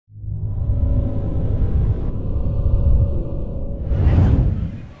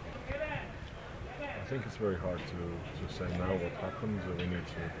it's very hard to say now what happens. We need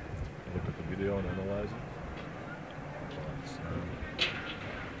to look at the video and analyze it. But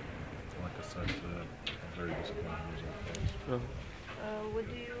like I said, a very disappointing result for us. What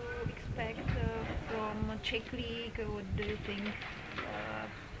do you expect from Czech League? What do you think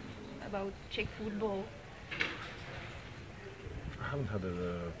about Czech football? I haven't had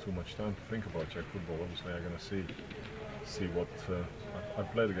too much time to think about Czech football. Obviously, I'm gonna see what I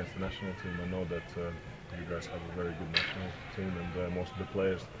played against the national team. I know that you guys have a very good national team, and most of the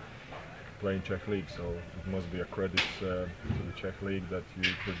players play in Czech League. So it must be a credit to the Czech League that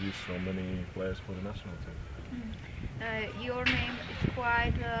you produce so many players for the national team. Your name is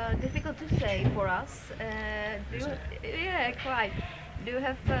quite difficult to say for us. Yeah, quite. Do you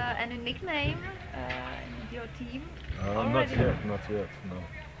have any nickname in your team? Not yet, no.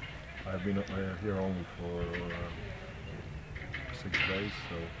 I've been here only for 6 days,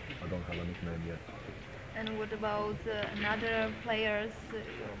 so I don't have a nickname yet. And what about another players,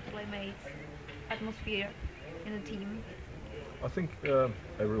 your playmates, atmosphere in the team? I think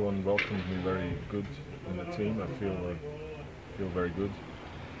everyone welcomed me very good in the team. I feel very good,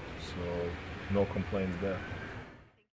 so no complaints there.